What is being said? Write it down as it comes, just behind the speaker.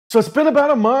So it's been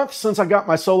about a month since I got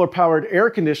my solar powered air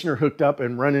conditioner hooked up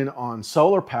and running on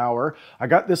solar power. I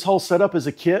got this whole setup as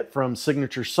a kit from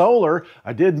Signature Solar.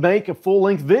 I did make a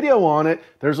full-length video on it.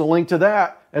 There's a link to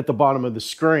that at the bottom of the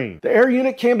screen. The air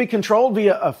unit can be controlled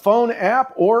via a phone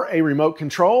app or a remote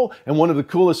control, and one of the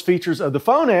coolest features of the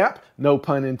phone app, no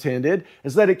pun intended,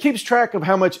 is that it keeps track of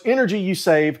how much energy you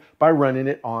save by running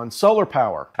it on solar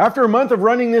power. After a month of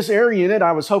running this air unit,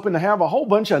 I was hoping to have a whole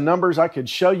bunch of numbers I could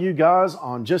show you guys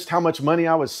on just how much money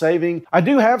I was saving. I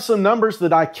do have some numbers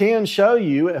that I can show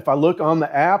you. If I look on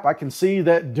the app, I can see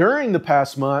that during the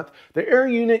past month, the air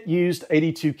unit used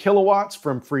 82 kilowatts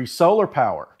from free solar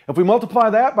power. If we multiply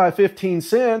that by 15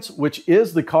 cents, which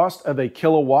is the cost of a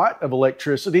kilowatt of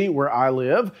electricity where I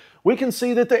live, we can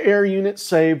see that the air unit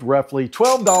saved roughly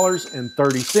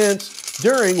 $12.30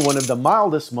 during one of the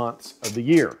mildest months of the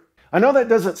year. I know that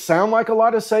doesn't sound like a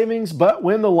lot of savings, but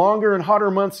when the longer and hotter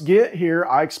months get here,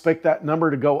 I expect that number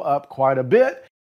to go up quite a bit.